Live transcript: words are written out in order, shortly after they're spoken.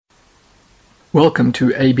Welcome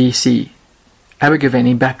to ABC,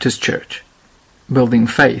 Abergavenny Baptist Church, building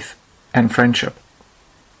faith and friendship.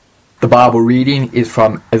 The Bible reading is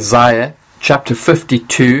from Isaiah chapter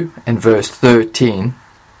 52 and verse 13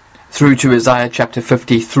 through to Isaiah chapter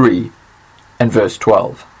 53 and verse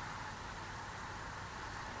 12.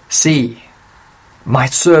 See, my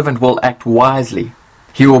servant will act wisely.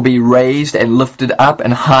 He will be raised and lifted up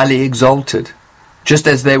and highly exalted. Just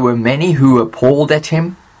as there were many who appalled at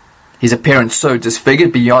him, his appearance so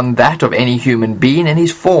disfigured beyond that of any human being, and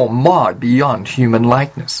his form marred beyond human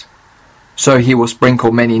likeness. So he will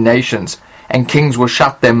sprinkle many nations, and kings will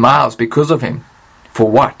shut their mouths because of him. For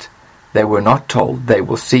what they were not told they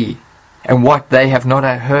will see, and what they have not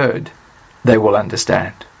heard they will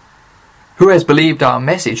understand. Who has believed our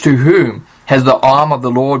message? To whom has the arm of the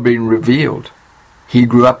Lord been revealed? He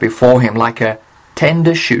grew up before him like a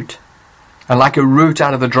tender shoot, and like a root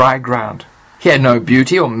out of the dry ground. He had no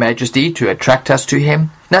beauty or majesty to attract us to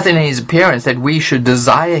him, nothing in his appearance that we should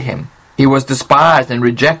desire him. He was despised and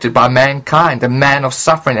rejected by mankind, a man of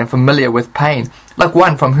suffering and familiar with pain. Like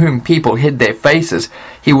one from whom people hid their faces,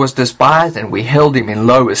 he was despised, and we held him in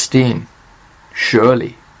low esteem.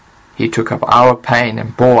 Surely he took up our pain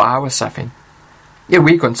and bore our suffering. Yet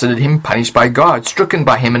we considered him punished by God, stricken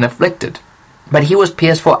by him and afflicted. But he was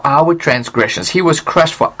pierced for our transgressions, he was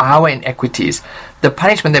crushed for our iniquities. The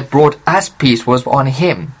punishment that brought us peace was on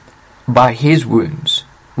him. By his wounds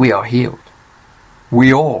we are healed.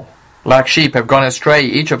 We all, like sheep, have gone astray.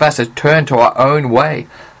 Each of us has turned to our own way,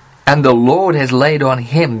 and the Lord has laid on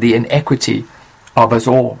him the iniquity of us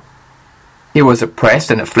all. He was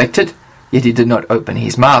oppressed and afflicted, yet he did not open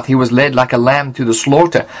his mouth. He was led like a lamb to the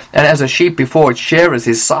slaughter, and as a sheep before its shearers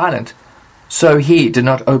is silent, so he did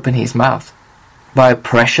not open his mouth. By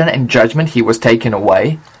oppression and judgment he was taken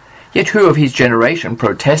away. Yet who of his generation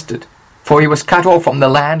protested? For he was cut off from the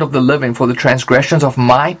land of the living. For the transgressions of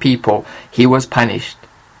my people he was punished.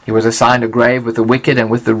 He was assigned a grave with the wicked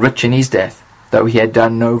and with the rich in his death, though he had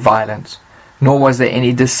done no violence, nor was there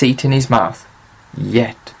any deceit in his mouth.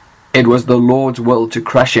 Yet it was the Lord's will to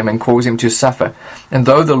crush him and cause him to suffer. And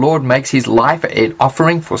though the Lord makes his life an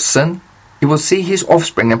offering for sin, he will see his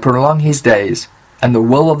offspring and prolong his days, and the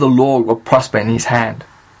will of the Lord will prosper in his hand.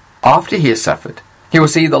 After he has suffered, he will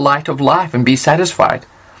see the light of life and be satisfied.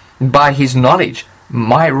 By his knowledge,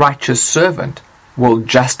 my righteous servant will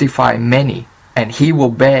justify many, and he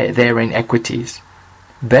will bear their iniquities.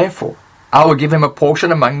 Therefore, I will give him a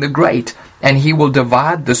portion among the great, and he will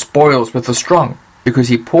divide the spoils with the strong, because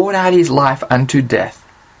he poured out his life unto death,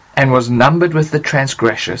 and was numbered with the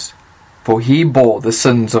transgressors. For he bore the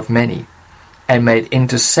sins of many, and made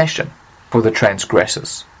intercession for the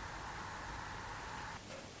transgressors.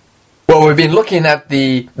 Well, we've been looking at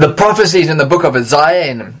the prophecies in the book of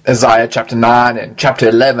Isaiah, in Isaiah chapter 9 and chapter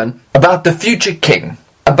 11, about the future king,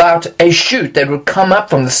 about a shoot that would come up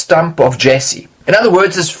from the stump of Jesse. In other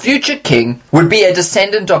words, this future king would be a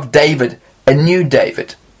descendant of David, a new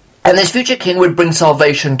David. And this future king would bring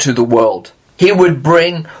salvation to the world. He would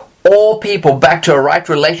bring all people back to a right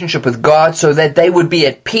relationship with God so that they would be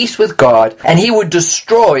at peace with God, and he would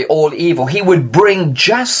destroy all evil. He would bring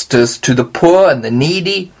justice to the poor and the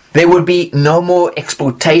needy. There would be no more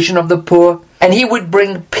exploitation of the poor, and he would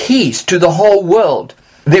bring peace to the whole world.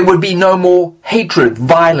 There would be no more hatred,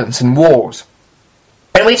 violence, and wars.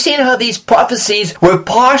 And we've seen how these prophecies were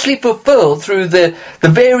partially fulfilled through the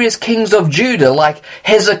various kings of Judah, like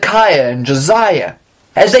Hezekiah and Josiah,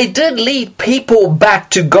 as they did lead people back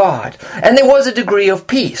to God, and there was a degree of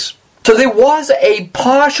peace. So there was a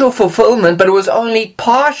partial fulfillment, but it was only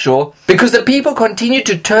partial because the people continued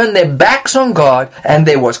to turn their backs on God, and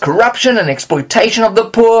there was corruption and exploitation of the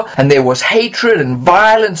poor, and there was hatred and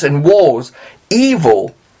violence and wars.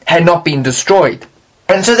 Evil had not been destroyed.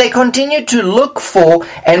 And so they continued to look for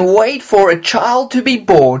and wait for a child to be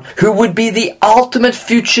born who would be the ultimate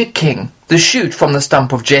future king, the shoot from the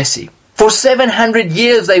stump of Jesse. For 700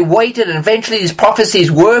 years they waited, and eventually these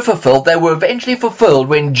prophecies were fulfilled. They were eventually fulfilled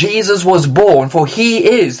when Jesus was born, for he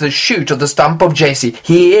is the shoot of the stump of Jesse.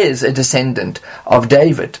 He is a descendant of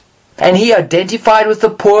David. And he identified with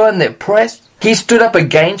the poor and the oppressed. He stood up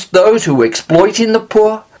against those who were exploiting the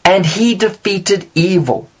poor, and he defeated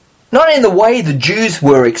evil. Not in the way the Jews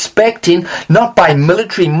were expecting, not by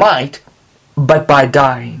military might, but by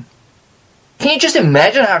dying. Can you just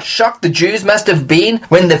imagine how shocked the Jews must have been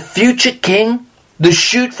when the future king, the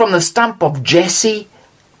shoot from the stump of Jesse,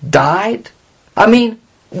 died? I mean,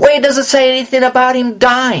 where does it say anything about him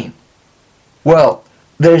dying? Well,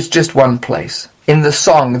 there's just one place. In the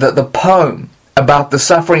song, the poem about the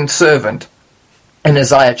suffering servant in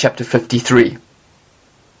Isaiah chapter 53.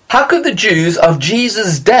 How could the Jews of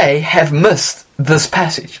Jesus' day have missed this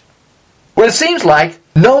passage? Well, it seems like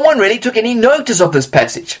no one really took any notice of this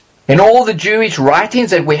passage. In all the Jewish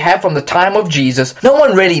writings that we have from the time of Jesus, no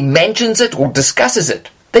one really mentions it or discusses it.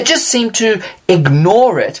 They just seem to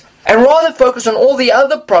ignore it and rather focus on all the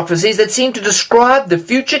other prophecies that seem to describe the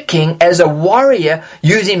future king as a warrior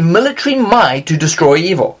using military might to destroy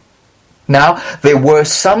evil. Now, there were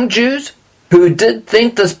some Jews who did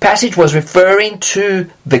think this passage was referring to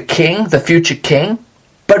the king, the future king,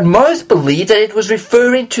 but most believed that it was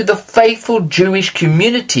referring to the faithful Jewish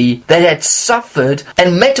community that had suffered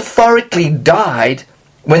and metaphorically died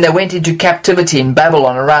when they went into captivity in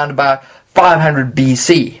Babylon around about 500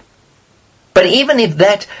 BC. But even if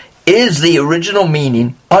that is the original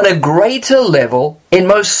meaning, on a greater level, it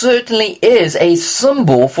most certainly is a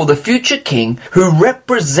symbol for the future king who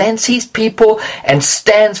represents his people and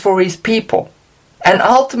stands for his people. And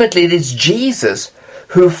ultimately it is Jesus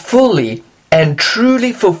who fully and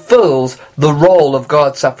truly fulfills the role of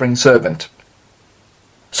God's suffering servant.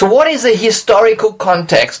 So what is the historical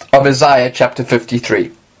context of Isaiah chapter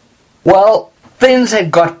 53? Well, things had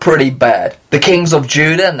got pretty bad. The kings of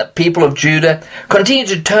Judah and the people of Judah continued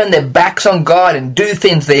to turn their backs on God and do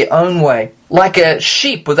things their own way, like a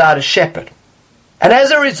sheep without a shepherd. And as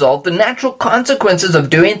a result, the natural consequences of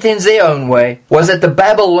doing things their own way was that the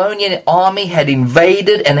Babylonian army had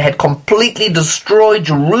invaded and had completely destroyed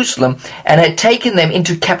Jerusalem and had taken them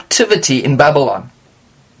into captivity in Babylon.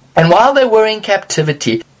 And while they were in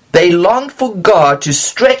captivity, they longed for God to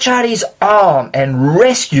stretch out his arm and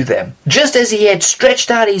rescue them, just as he had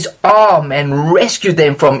stretched out his arm and rescued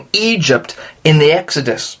them from Egypt in the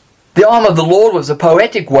Exodus. The arm of the Lord was a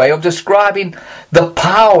poetic way of describing the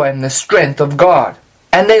power and the strength of God.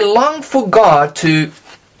 And they longed for God to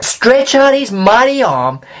stretch out his mighty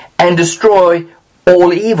arm and destroy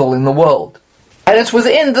all evil in the world. And it's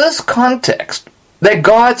within this context that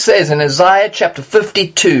God says in Isaiah chapter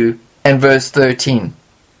 52 and verse 13,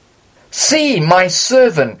 "See, my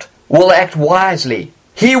servant will act wisely.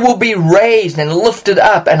 He will be raised and lifted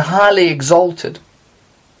up and highly exalted."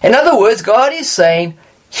 In other words, God is saying,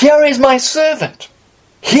 here is my servant.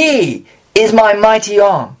 He is my mighty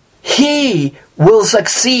arm. He will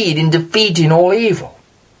succeed in defeating all evil.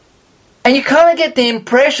 And you kind of get the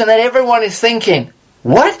impression that everyone is thinking,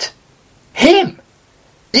 what? Him?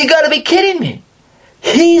 You got to be kidding me.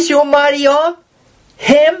 He's your mighty arm?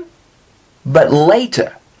 Him? But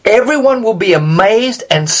later, everyone will be amazed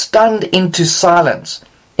and stunned into silence.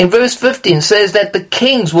 In verse 15 says that the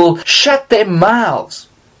kings will shut their mouths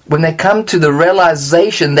when they come to the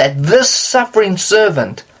realization that this suffering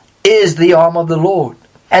servant is the arm of the Lord,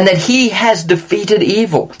 and that he has defeated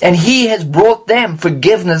evil, and he has brought them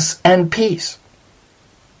forgiveness and peace.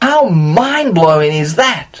 How mind-blowing is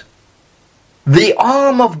that? The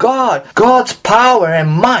arm of God, God's power and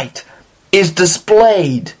might, is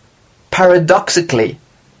displayed paradoxically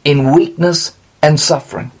in weakness and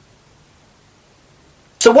suffering.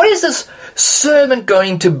 So what is this servant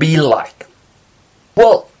going to be like?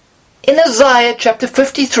 Well, in Isaiah chapter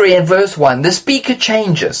 53 and verse 1, the speaker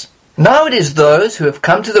changes. Now it is those who have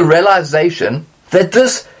come to the realization that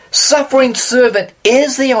this suffering servant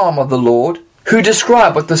is the arm of the Lord who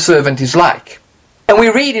describe what the servant is like. And we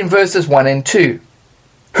read in verses 1 and 2,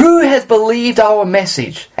 "Who has believed our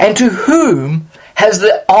message, and to whom has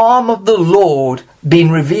the arm of the Lord been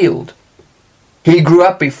revealed? He grew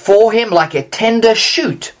up before him like a tender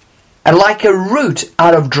shoot, and like a root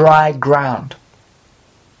out of dry ground."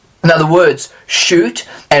 In other words, shoot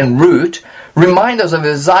and root remind us of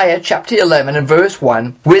Isaiah chapter 11 and verse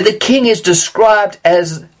 1, where the king is described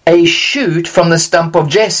as a shoot from the stump of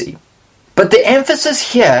Jesse. But the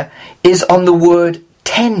emphasis here is on the word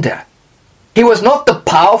tender. He was not the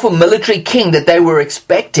powerful military king that they were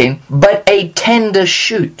expecting, but a tender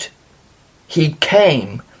shoot. He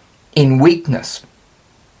came in weakness.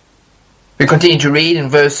 We continue to read in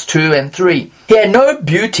verse 2 and 3. "He had no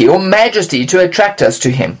beauty or majesty to attract us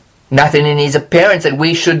to him. Nothing in his appearance that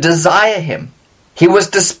we should desire him. He was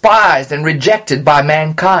despised and rejected by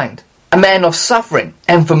mankind, a man of suffering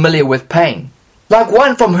and familiar with pain. Like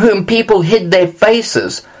one from whom people hid their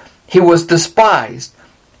faces, he was despised,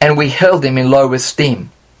 and we held him in low esteem."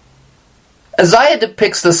 Isaiah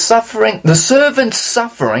depicts the servant's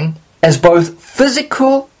suffering as both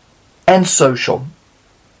physical and social.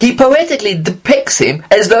 He poetically depicts him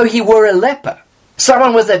as though he were a leper,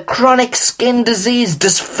 someone with a chronic skin disease,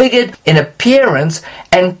 disfigured in appearance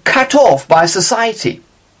and cut off by society.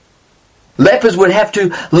 Lepers would have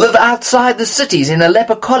to live outside the cities in a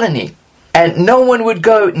leper colony, and no one would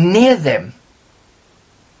go near them.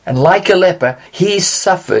 And like a leper, he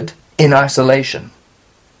suffered in isolation.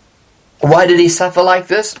 Why did he suffer like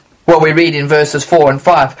this? Well, we read in verses 4 and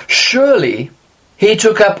 5, surely he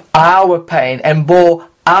took up our pain and bore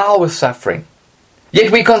our suffering.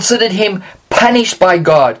 Yet we considered him punished by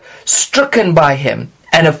God, stricken by him,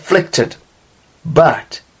 and afflicted.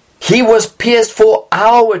 But he was pierced for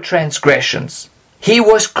our transgressions. He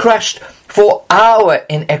was crushed for our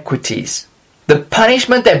iniquities. The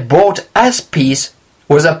punishment that brought us peace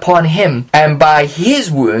was upon him, and by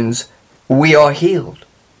his wounds we are healed.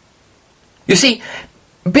 You see,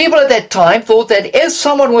 people at that time thought that if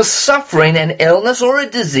someone was suffering an illness or a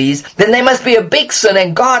disease, then they must be a big sin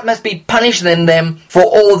and God must be punishing them for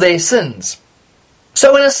all their sins.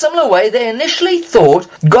 So in a similar way, they initially thought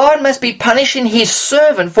God must be punishing his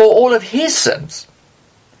servant for all of his sins.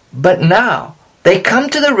 But now they come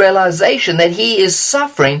to the realization that he is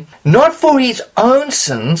suffering not for his own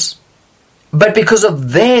sins, but because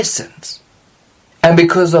of their sins and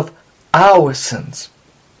because of our sins.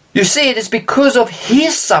 You see, it is because of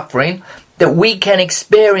his suffering that we can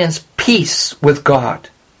experience peace with God.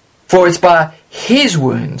 For it's by his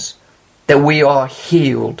wounds that we are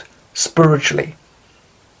healed spiritually.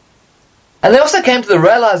 And they also came to the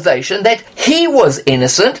realization that he was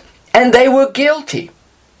innocent and they were guilty.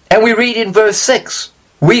 And we read in verse 6,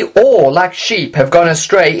 we all like sheep have gone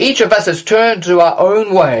astray. Each of us has turned to our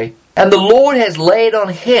own way. And the Lord has laid on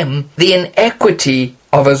him the iniquity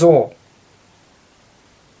of us all.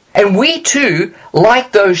 And we too,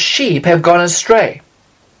 like those sheep, have gone astray.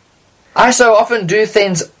 I so often do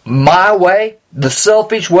things my way, the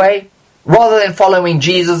selfish way, rather than following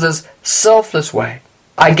Jesus' selfless way.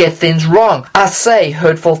 I get things wrong. I say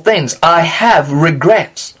hurtful things. I have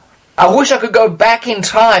regrets. I wish I could go back in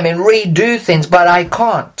time and redo things, but I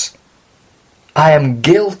can't. I am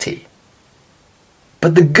guilty.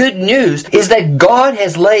 But the good news is that God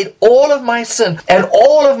has laid all of my sin and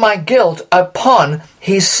all of my guilt upon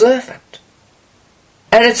his servant.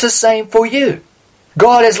 And it's the same for you.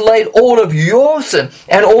 God has laid all of your sin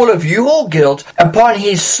and all of your guilt upon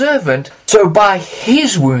his servant, so by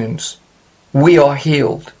his wounds we are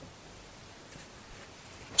healed.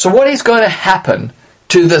 So what is going to happen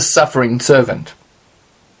to this suffering servant?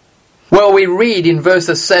 Well, we read in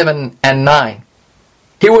verses 7 and 9.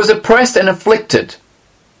 He was oppressed and afflicted,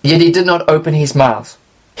 yet he did not open his mouth.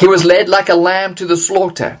 He was led like a lamb to the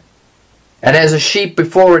slaughter, and as a sheep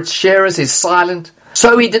before its shearers is silent,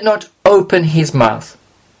 so he did not open his mouth.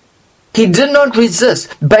 He did not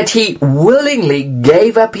resist, but he willingly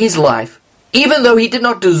gave up his life. Even though he did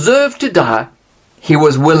not deserve to die, he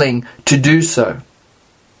was willing to do so.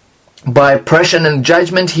 By oppression and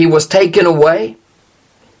judgment he was taken away.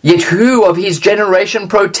 Yet who of his generation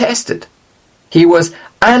protested? He was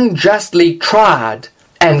unjustly tried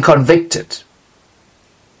and convicted.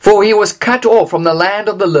 For he was cut off from the land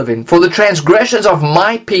of the living. For the transgressions of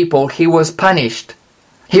my people he was punished.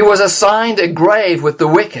 He was assigned a grave with the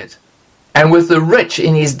wicked, and with the rich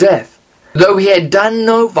in his death, though he had done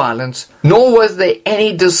no violence, nor was there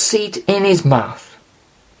any deceit in his mouth.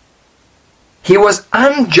 He was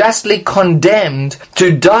unjustly condemned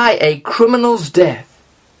to die a criminal's death.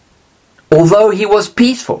 Although he was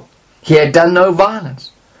peaceful, he had done no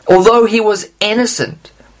violence. Although he was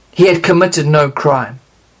innocent, he had committed no crime.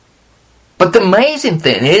 But the amazing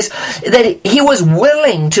thing is that he was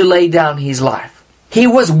willing to lay down his life. He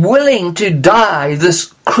was willing to die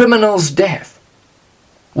this criminal's death.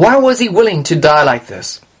 Why was he willing to die like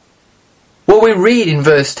this? Well, we read in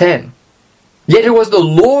verse 10, yet it was the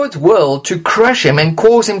Lord's will to crush him and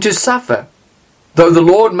cause him to suffer. Though the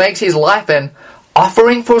Lord makes his life an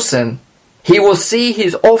offering for sin, he will see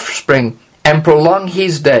his offspring and prolong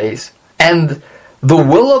his days, and the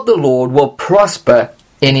will of the Lord will prosper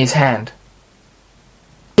in his hand.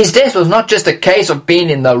 His death was not just a case of being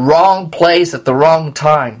in the wrong place at the wrong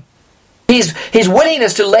time. His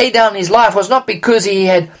willingness to lay down his life was not because he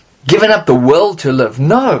had given up the will to live.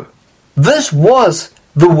 No, this was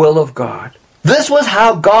the will of God. This was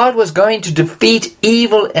how God was going to defeat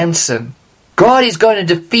evil and sin. God is going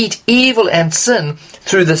to defeat evil and sin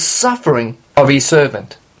through the suffering of his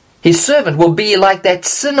servant. His servant will be like that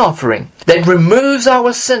sin offering that removes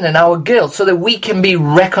our sin and our guilt so that we can be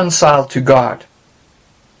reconciled to God.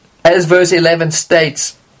 As verse 11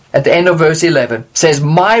 states, at the end of verse 11, says,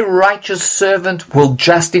 my righteous servant will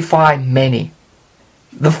justify many.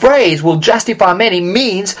 The phrase will justify many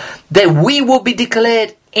means that we will be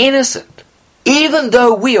declared innocent. Even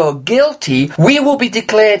though we are guilty, we will be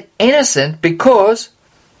declared innocent because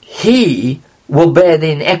he will bear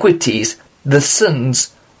the iniquities, the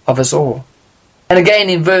sins of us all. And again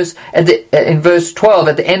in verse 12,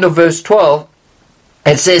 at the end of verse 12,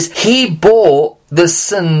 it says, he bore the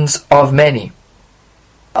sins of many.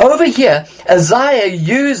 Over here, Isaiah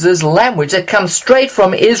uses language that comes straight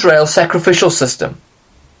from Israel's sacrificial system,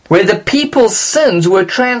 where the people's sins were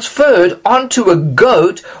transferred onto a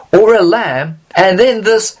goat or a lamb, and then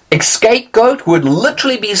this escaped goat would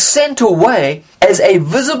literally be sent away as a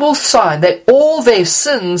visible sign that all their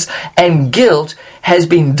sins and guilt has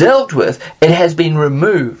been dealt with, it has been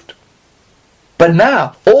removed. But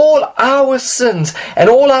now, all our sins and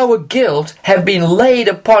all our guilt have been laid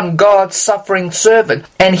upon God's suffering servant.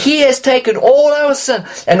 And He has taken all our sin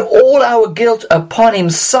and all our guilt upon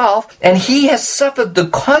Himself, and He has suffered the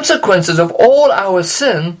consequences of all our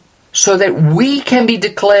sin so that we can be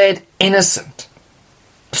declared innocent,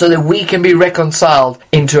 so that we can be reconciled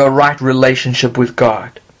into a right relationship with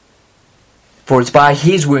God. For it's by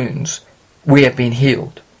His wounds we have been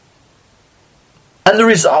healed. And the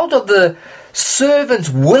result of the servant's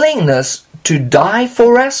willingness to die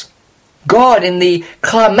for us, God in the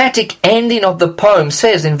climactic ending of the poem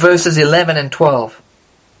says in verses 11 and 12,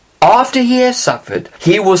 after He has suffered,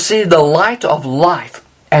 He will see the light of life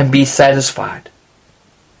and be satisfied.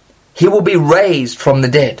 He will be raised from the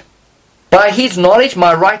dead. By His knowledge,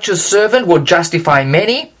 my righteous servant will justify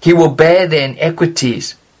many. He will bear their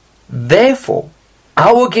iniquities. Therefore,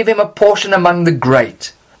 I will give him a portion among the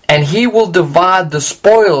great, and he will divide the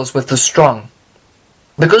spoils with the strong.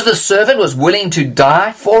 Because the servant was willing to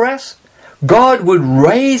die for us, God would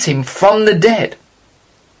raise him from the dead.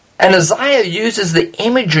 And Isaiah uses the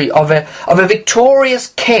imagery of a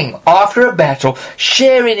victorious king after a battle,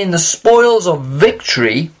 sharing in the spoils of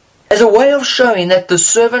victory, as a way of showing that the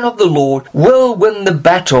servant of the Lord will win the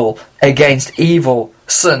battle against evil,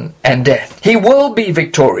 sin, and death. He will be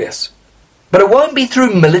victorious, but it won't be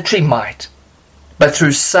through military might, but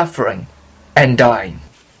through suffering and dying.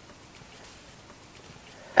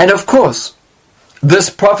 And of course, this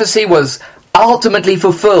prophecy was ultimately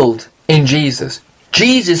fulfilled in Jesus.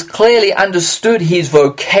 Jesus clearly understood His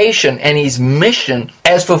vocation and His mission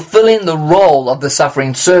as fulfilling the role of the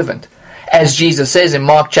suffering servant. As Jesus says in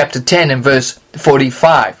Mark chapter 10 and verse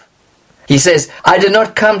 45. He says, I did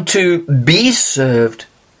not come to be served,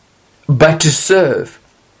 but to serve,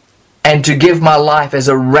 and to give my life as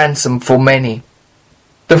a ransom for many.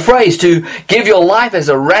 The phrase, to give your life as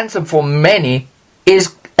a ransom for many,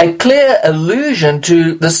 is a clear allusion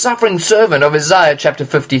to the suffering servant of Isaiah chapter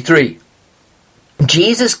 53.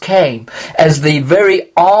 Jesus came as the very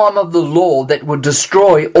arm of the Lord that would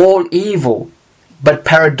destroy all evil. But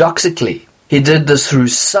paradoxically, He did this through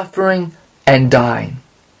suffering and dying.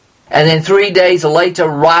 And then 3 days later,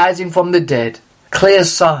 rising from the dead, clear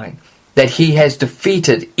sign that He has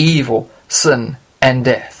defeated evil, sin, and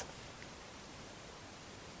death.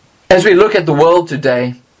 As we look at the world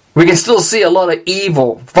today, we can still see a lot of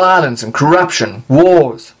evil, violence, and corruption,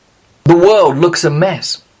 wars. The world looks a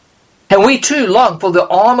mess. And we too long for the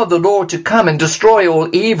arm of the Lord to come and destroy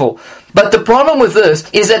all evil. But the problem with this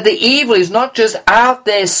is that the evil is not just out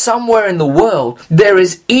there somewhere in the world. There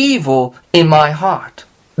is evil in my heart.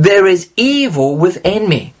 There is evil within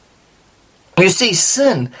me. You see,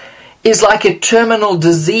 sin is like a terminal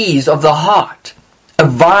disease of the heart, a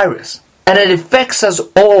virus. And it affects us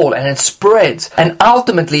all, and it spreads, and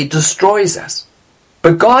ultimately destroys us.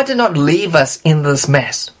 But God did not leave us in this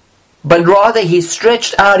mess, but rather He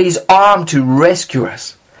stretched out His arm to rescue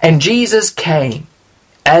us. And Jesus came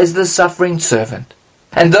as the suffering servant.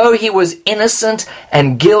 And though He was innocent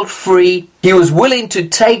and guilt-free, He was willing to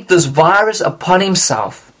take this virus upon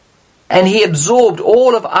Himself. And He absorbed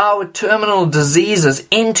all of our terminal diseases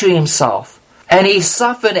into Himself. And He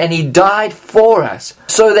suffered and He died for us,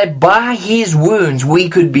 so that by His wounds we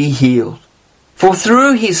could be healed. For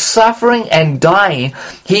through His suffering and dying,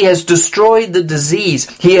 He has destroyed the disease,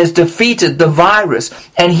 He has defeated the virus,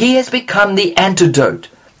 and He has become the antidote,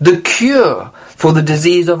 the cure for the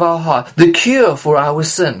disease of our heart, the cure for our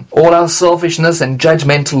sin, all our selfishness and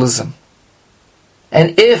judgmentalism.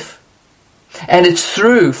 And it's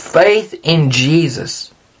through faith in Jesus,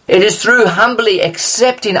 it is through humbly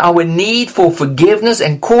accepting our need for forgiveness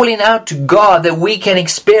and calling out to God that we can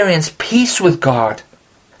experience peace with God.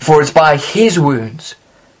 For it's by His wounds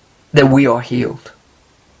that we are healed.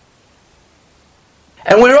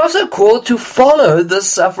 And we're also called to follow the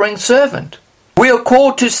suffering servant. We are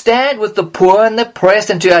called to stand with the poor and the oppressed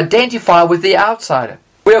and to identify with the outsider.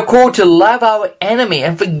 We are called to love our enemy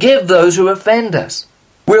and forgive those who offend us.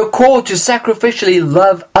 We are called to sacrificially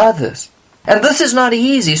love others. And this is not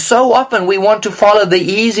easy. So often we want to follow the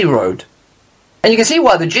easy road. And you can see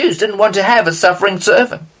why the Jews didn't want to have a suffering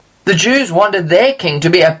servant. The Jews wanted their king to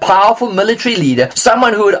be a powerful military leader,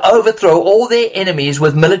 someone who would overthrow all their enemies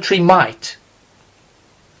with military might.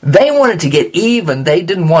 They wanted to get even. They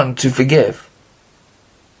didn't want to forgive.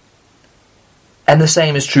 And the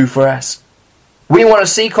same is true for us. We want to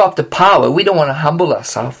seek after power. We don't want to humble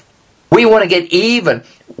ourselves. We want to get even.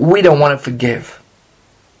 We don't want to forgive.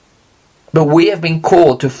 But we have been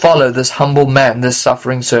called to follow this humble man, this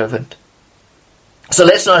suffering servant. So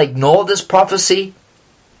let's not ignore this prophecy.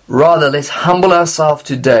 Rather, let's humble ourselves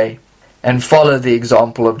today and follow the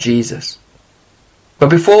example of Jesus. But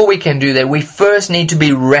before we can do that, we first need to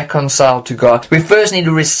be reconciled to God. We first need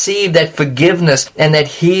to receive that forgiveness and that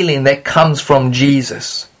healing that comes from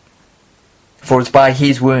Jesus. For it's by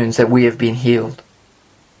His wounds that we have been healed.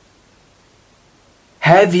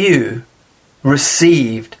 Have you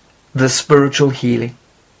received the spiritual healing?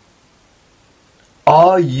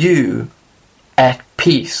 Are you at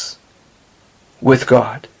peace with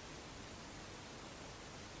God?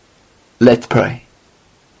 Let's pray.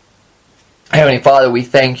 Heavenly Father, we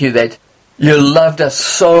thank you that you loved us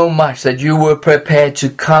so much that you were prepared to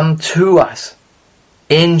come to us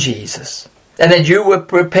in Jesus. And that you were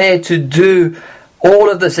prepared to do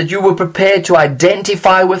all of this, that you were prepared to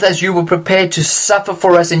identify with us, you were prepared to suffer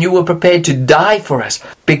for us, and you were prepared to die for us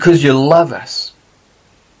because you love us.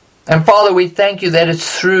 And Father, we thank you that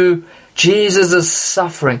it's through Jesus'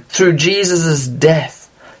 suffering, through Jesus'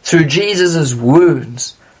 death, through Jesus'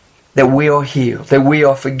 wounds, that we are healed, that we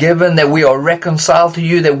are forgiven, that we are reconciled to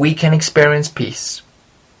you, that we can experience peace.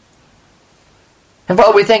 And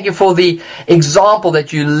Father, we thank you for the example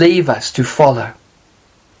that you leave us to follow.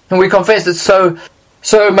 And we confess it's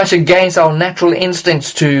so much against our natural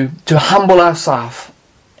instincts to humble ourselves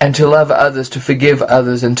and to love others, to forgive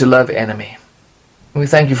others, and to love enemy. And we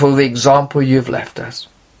thank you for the example you've left us.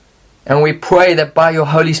 And we pray that by your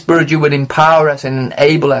Holy Spirit you would empower us and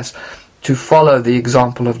enable us to follow the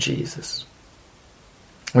example of Jesus.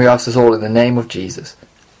 We ask this all in the name of Jesus.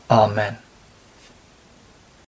 Amen.